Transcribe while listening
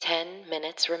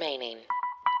minutes remaining.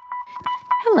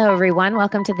 Hello, everyone.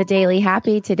 Welcome to the Daily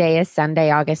Happy. Today is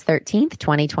Sunday, August 13th,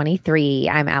 2023.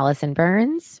 I'm Allison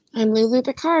Burns. I'm Lulu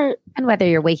Picard. And whether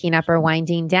you're waking up or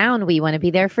winding down, we want to be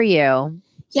there for you.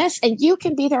 Yes, and you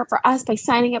can be there for us by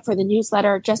signing up for the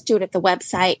newsletter. Just do it at the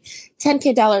website,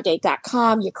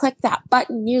 10kdollarday.com. You click that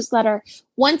button, newsletter,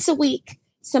 once a week.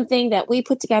 Something that we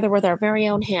put together with our very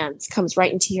own hands comes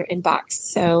right into your inbox.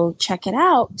 So check it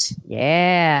out.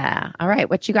 Yeah. All right.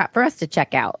 What you got for us to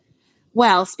check out?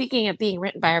 Well, speaking of being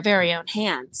written by our very own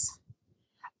hands,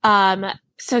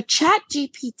 so Chat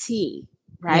GPT,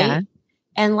 right? Yeah.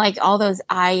 And like all those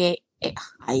AI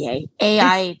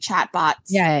chatbots.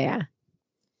 Yeah.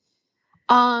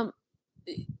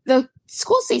 The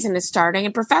school season is starting,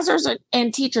 and professors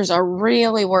and teachers are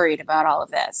really worried about all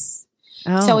of this.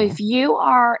 Oh. So if you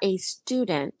are a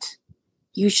student,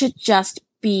 you should just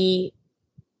be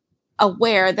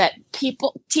aware that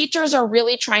teachers are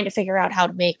really trying to figure out how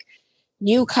to make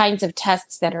new kinds of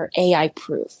tests that are AI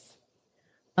proof.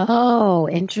 Oh,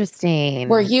 interesting.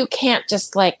 Where you can't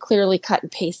just like clearly cut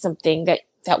and paste something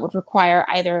that would require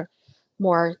either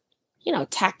more,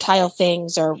 tactile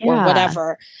things or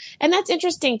whatever. And that's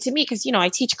interesting to me because, I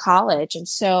teach college. And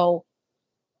so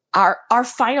our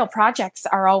final projects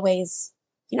are always,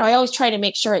 I always try to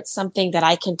make sure it's something that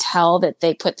I can tell that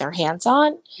they put their hands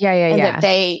on. And that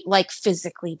they like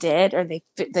physically did or they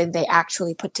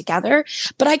actually put together.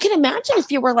 But I can imagine if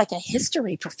you were like a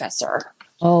history professor.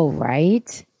 Oh,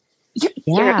 right.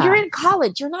 You're in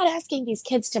college. You're not asking these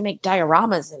kids to make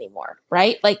dioramas anymore,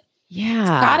 right? Like, it's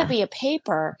got to be a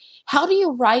paper. How do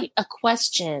you write a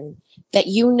question that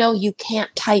you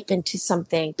can't type into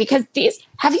something? Because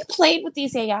have you played with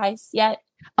these AIs yet?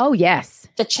 Oh, yes.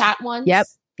 The chat ones? Yep.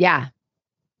 Yeah.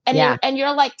 And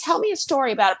you're like, tell me a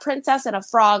story about a princess and a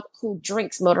frog who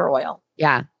drinks motor oil.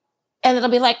 Yeah. And it'll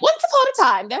be like, once upon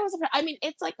a time,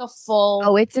 it's like a full.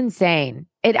 Oh, it's insane.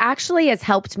 It actually has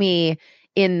helped me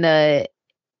in the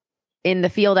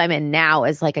field I'm in now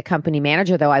as like a company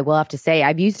manager, though I will have to say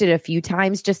I've used it a few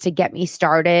times just to get me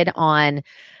started on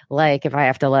like if I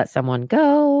have to let someone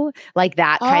go, like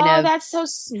that kind of. Oh, that's so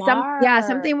smart.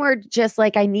 Something where just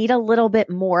like I need a little bit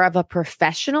more of a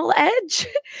professional edge.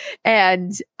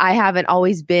 And I haven't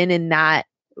always been in that,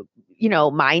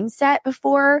 mindset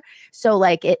before. So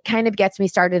like it kind of gets me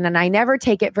started and I never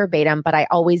take it verbatim, but I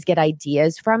always get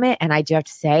ideas from it. And I do have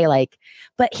to say like,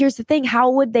 but here's the thing, how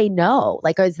would they know?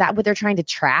 Like, is that what they're trying to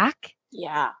track?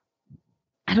 Yeah.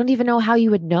 I don't even know how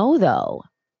you would know though.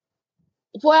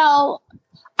 Well,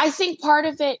 I think part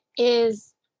of it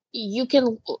is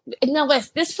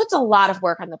this puts a lot of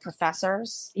work on the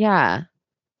professors. Yeah.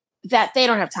 That they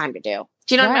don't have time to do.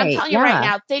 Do you know what I'm telling you right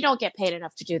now? They don't get paid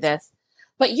enough to do this.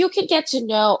 But you can get to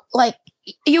know,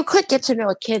 you could get to know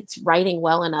a kid's writing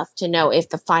well enough to know if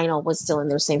the final was still in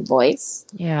their same voice.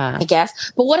 Yeah. I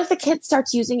guess. But what if the kid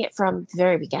starts using it from the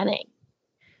very beginning?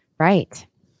 Right.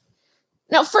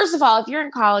 Now, first of all, if you're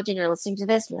in college and you're listening to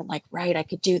this, you're like, right, I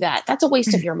could do that. That's a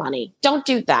waste of your money. Don't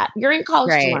do that. You're in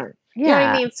college to learn. Yeah. You know what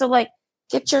I mean? So like,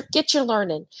 get your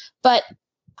learning. But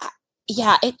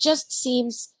it just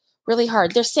seems really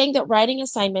hard. They're saying that writing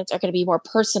assignments are going to be more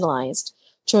personalized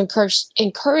to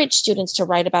encourage students to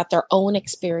write about their own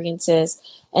experiences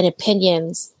and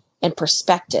opinions and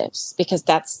perspectives, because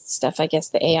that's stuff I guess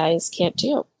the AIs can't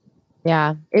do.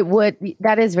 Yeah, it would.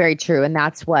 That is very true. And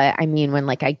that's what I mean when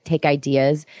like I take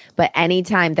ideas, but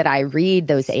anytime that I read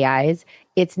those AIs,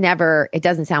 it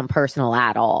doesn't sound personal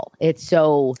at all. It's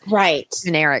so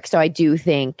generic. So I do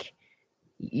think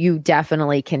you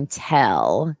definitely can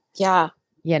tell. Yeah.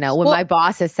 When my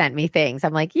boss has sent me things,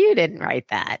 I'm like, you didn't write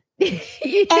that. And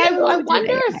I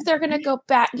wonder if they're going to go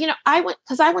back. I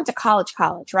went to college,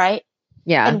 right?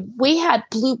 Yeah. And we had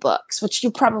blue books, which you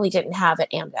probably didn't have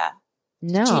at AMDA.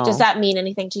 No. Does that mean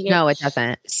anything to you? No, it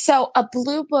doesn't. So a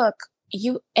blue book,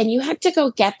 you had to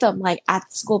go get them like at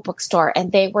the school bookstore,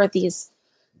 and they were these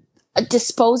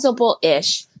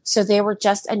disposable-ish. So they were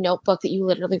just a notebook that you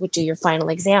literally would do your final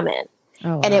exam in.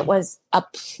 Oh, wow. And it was a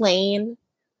plain,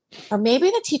 or maybe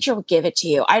the teacher would give it to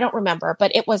you. I don't remember,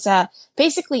 but it was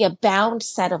basically a bound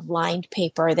set of lined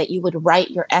paper that you would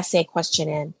write your essay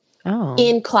question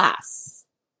in class.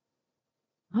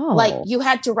 Oh. Like you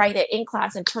had to write it in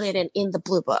class and turn it in the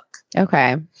blue book.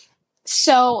 Okay.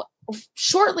 So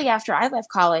shortly after I left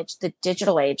college, the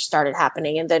digital age started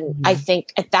happening. And then I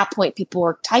think at that point, people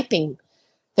were typing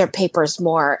their papers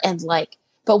more and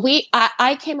but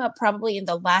I came up probably in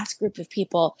the last group of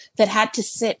people that had to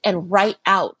sit and write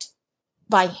out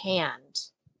by hand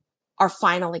our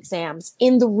final exams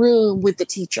in the room with the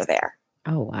teacher there.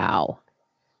 Oh, wow.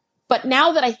 But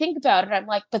now that I think about it, I'm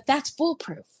like, but that's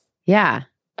foolproof. Yeah.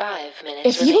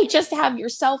 If you just have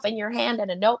yourself in your hand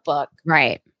and a notebook,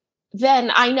 right,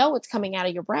 then I know what's coming out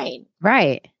of your brain.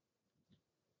 right.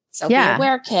 So be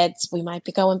aware, kids. We might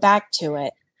be going back to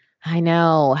it. I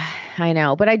know.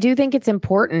 But I do think it's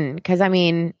important because, I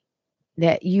mean,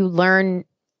 that you learn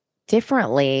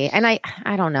differently. And I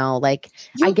don't know, like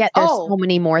I get there's so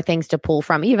many more things to pull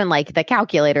from. Even like the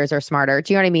calculators are smarter.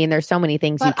 Do you know what I mean? There's so many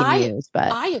things you can use.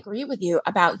 But I agree with you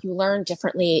about you learn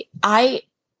differently. I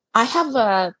have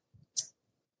a,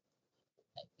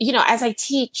 as I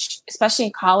teach, especially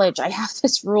in college, I have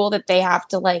this rule that they have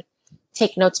to like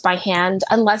take notes by hand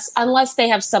unless they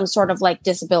have some sort of like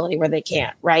disability where they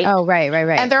can't, right? Oh, right.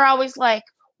 And they're always like,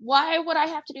 why would I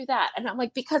have to do that? And I'm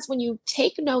like, because when you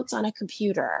take notes on a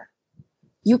computer,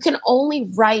 you can only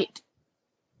write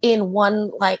in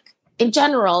one, like in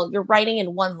general, you're writing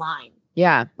in one line.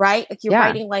 Yeah. Right? Like you're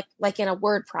writing like in a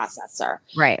word processor.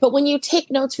 Right. But when you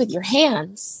take notes with your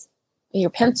hands,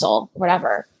 your pencil,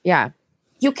 whatever. Yeah.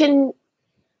 You can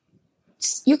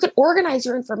organize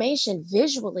your information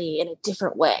visually in a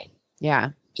different way.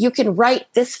 Yeah. You can write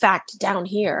this fact down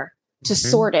here to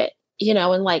sort it,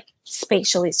 and like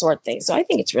spatially sort things. So I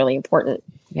think it's really important.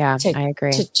 Yeah, I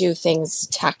agree. To do things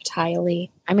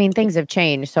tactilely. I mean, things have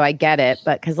changed, so I get it.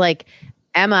 But because like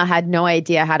Emma had no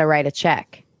idea how to write a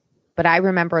check, but I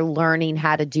remember learning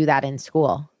how to do that in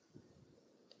school.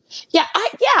 Yeah,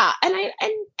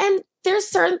 and there's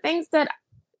certain things that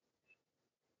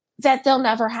they'll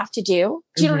never have to do.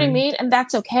 Do you know what I mean? And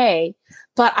that's okay.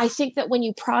 But I think that when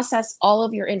you process all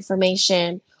of your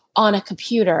information on a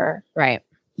computer, right,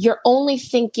 you're only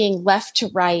thinking left to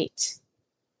right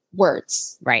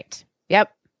words. Right.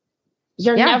 Yep.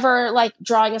 You're never like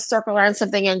drawing a circle around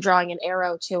something and drawing an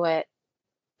arrow to it.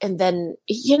 And then,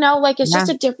 like it's just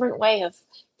a different way of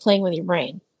playing with your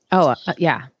brain. Oh,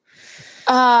 yeah.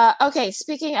 Okay.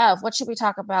 Speaking of, what should we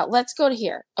talk about? Let's go to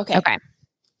here. Okay.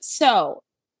 So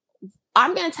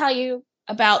I'm going to tell you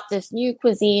about this new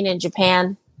cuisine in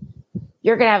Japan.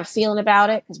 You're going to have a feeling about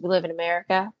it because we live in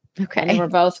America. Okay. And we're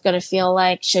both going to feel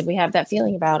like, should we have that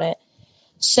feeling about it?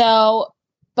 So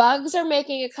bugs are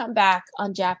making a comeback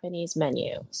on Japanese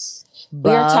menus.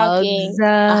 We're talking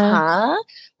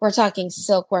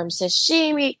silkworm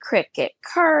sashimi, cricket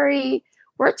curry.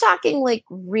 We're talking like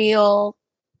real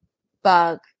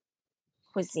bug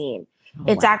cuisine.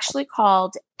 It's actually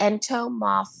called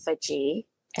entomophagy.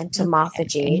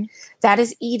 Okay. That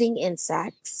is eating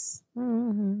insects.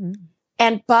 Mm-hmm.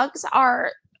 And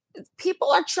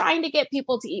people are trying to get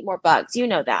people to eat more bugs. You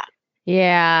know that.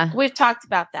 Yeah. We've talked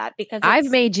about that because I've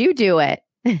made you do it.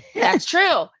 That's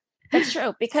true. That's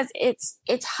true because it's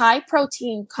high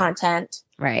protein content.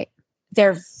 Right.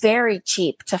 They're very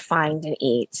cheap to find and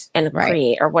eat and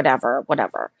create or whatever.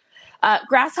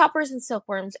 Grasshoppers and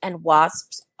silkworms and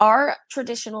wasps are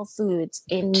traditional foods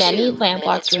in many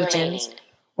landlocked regions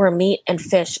where meat and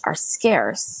fish are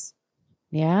scarce.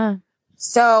 Yeah.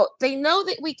 So they know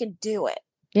that we can do it.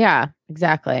 Yeah,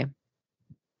 exactly.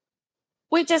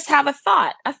 We just have a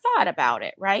thought about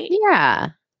it, right?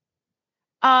 Yeah.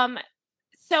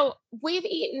 So we've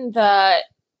eaten the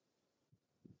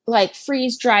like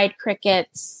freeze-dried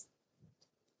crickets.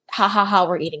 Ha ha ha,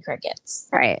 we're eating crickets.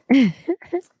 Right.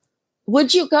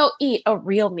 Would you go eat a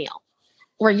real meal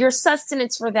where your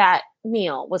sustenance for that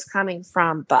meal was coming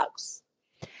from bugs?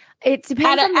 It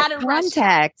depends on the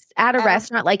context. At a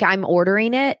restaurant, like I'm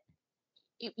ordering it.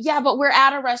 Yeah, but we're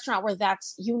at a restaurant where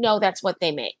that's what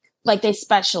they make. Like they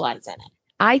specialize in it.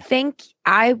 I think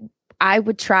I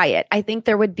would try it. I think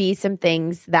there would be some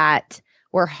things that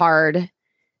were hard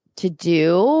to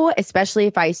do, especially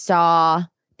if I saw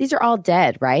these are all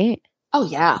dead, right? Oh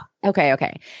yeah.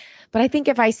 Okay. But I think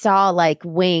if I saw like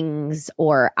wings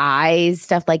or eyes,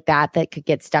 stuff like that could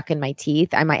get stuck in my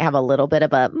teeth, I might have a little bit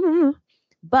of a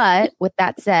But with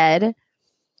that said,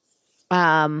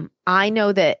 I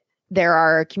know that there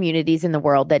are communities in the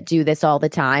world that do this all the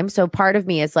time. So part of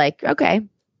me is like, okay,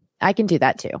 I can do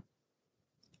that too.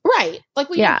 Right. Like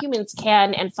we humans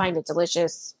can and find it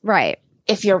delicious. Right.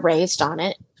 If you're raised on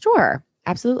it. Sure.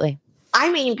 Absolutely. I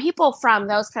mean, people from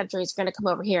those countries are going to come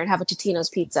over here and have a Totino's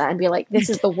pizza and be like, this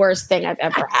is the worst thing I've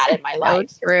ever had in my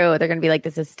life. True. They're going to be like,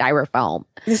 this is styrofoam.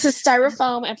 This is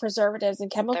styrofoam and preservatives and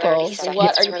chemicals.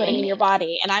 What are you putting in your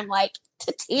body? And I'm like,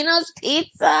 Totino's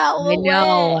pizza. I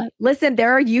know. Listen,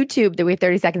 there are YouTube, we have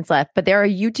 30 seconds left, but there are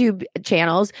YouTube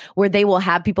channels where they will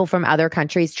have people from other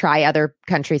countries try other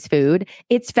countries' food.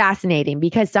 It's fascinating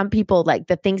because some people, like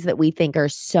the things that we think are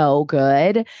so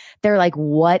good, they're like,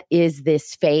 what is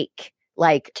this fake?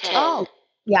 Like, 10,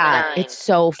 yeah, 9, it's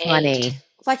so funny. 8,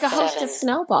 like a hostess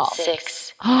snowball.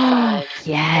 6, Oh, 5,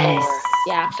 yes.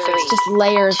 4, Yeah, 3, it's just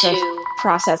layers 2, of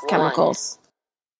processed 1. chemicals.